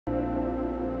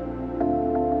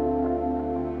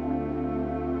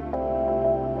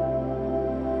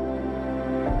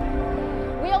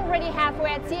already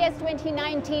halfway at CES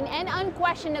 2019, and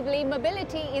unquestionably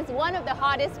mobility is one of the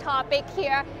hottest topics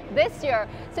here this year.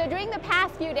 So during the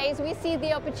past few days, we see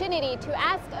the opportunity to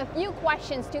ask a few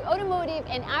questions to automotive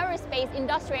and aerospace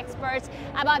industry experts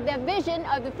about their vision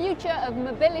of the future of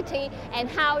mobility and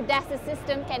how Dassault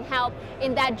Systèmes can help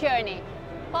in that journey.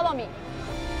 Follow me.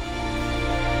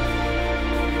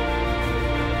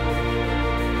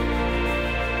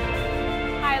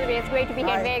 Hi Olivier, it's great to be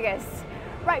here in Vegas.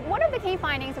 Right, one of the key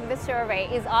findings of this survey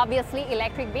is obviously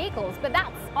electric vehicles, but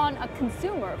that's on a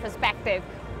consumer perspective.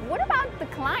 What about the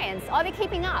clients? Are they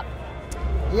keeping up?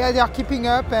 Yeah, they are keeping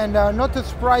up, and not a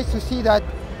surprise to see that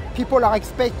people are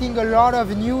expecting a lot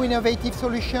of new innovative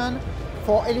solutions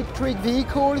for electric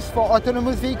vehicles, for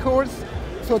autonomous vehicles.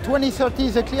 So 2030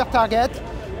 is a clear target,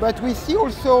 but we see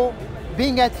also,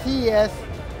 being at CES,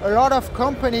 a lot of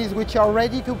companies which are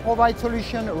ready to provide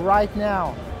solutions right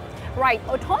now. Right,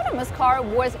 autonomous car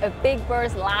was a big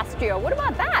burst last year. What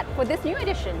about that for this new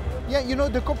edition? Yeah, you know,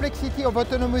 the complexity of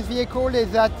autonomous vehicle is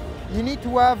that you need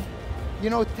to have,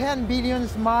 10 billion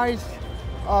miles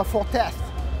for tests.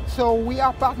 So we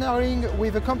are partnering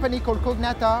with a company called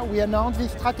Cognata. We announced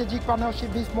this strategic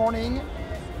partnership this morning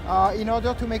in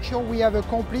order to make sure we have a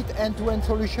complete end-to-end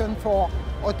solution for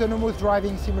autonomous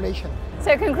driving simulation.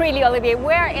 So concretely, Olivier,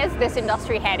 where is this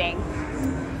industry heading?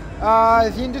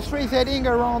 The industry is heading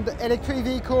around electric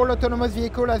vehicle, autonomous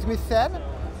vehicle, as we said,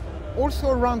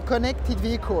 also around connected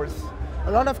vehicles.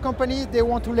 A lot of companies, they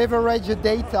want to leverage the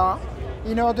data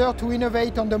in order to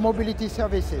innovate on the mobility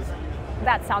services.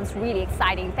 That sounds really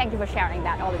exciting. Thank you for sharing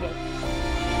that, Olivier.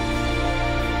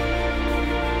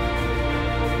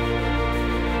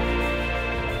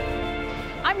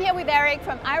 I'm here with Eric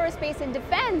from Aerospace and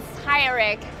Defense. Hi,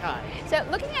 Eric. Hi. So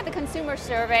looking at the consumer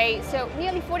survey, so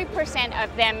nearly 40%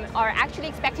 of them are actually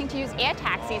expecting to use air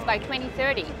taxis by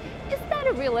 2030. Is that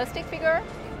a realistic figure?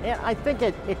 Yeah, I think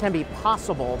it can be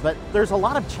possible, but there's a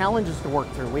lot of challenges to work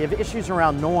through. We have issues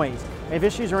around noise, we have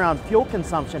issues around fuel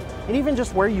consumption, and even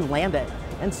just where you land it.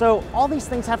 And so all these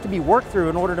things have to be worked through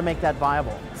in order to make that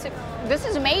viable. So this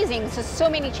is amazing. So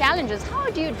many challenges.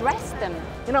 How do you address them?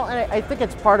 And I think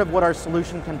it's part of what our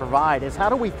solution can provide is how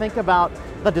do we think about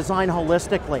the design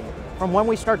holistically? From when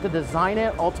we start to design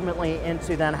it, ultimately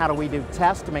into then how do we do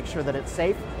tests to make sure that it's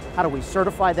safe? How do we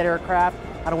certify that aircraft?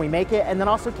 How do we make it? And then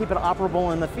also keep it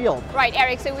operable in the field. Right,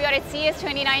 Eric, so we are at CES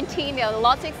 2019. There are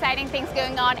lots of exciting things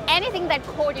going on. Anything that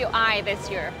caught your eye this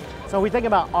year? So we think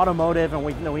about automotive, and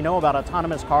we know about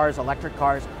autonomous cars, electric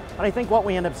cars, but I think what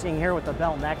we end up seeing here with the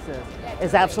Bell Nexus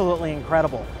is absolutely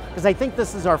incredible. Because I think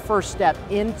this is our first step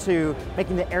into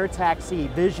making the air taxi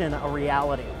vision a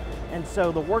reality. And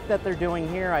so the work that they're doing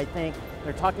here, I think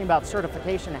they're talking about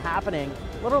certification happening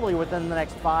literally within the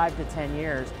next 5 to 10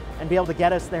 years and be able to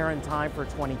get us there in time for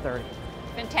 2030.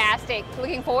 Fantastic.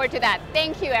 Looking forward to that.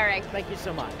 Thank you, Eric. Thank you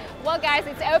so much. Well, guys,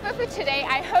 it's over for today.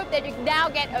 I hope that you now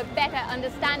get a better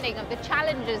understanding of the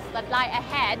challenges that lie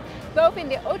ahead, both in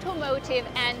the automotive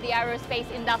and the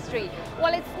aerospace industry.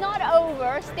 Well, it's not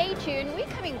over. Stay tuned. We're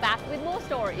coming back with more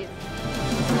stories.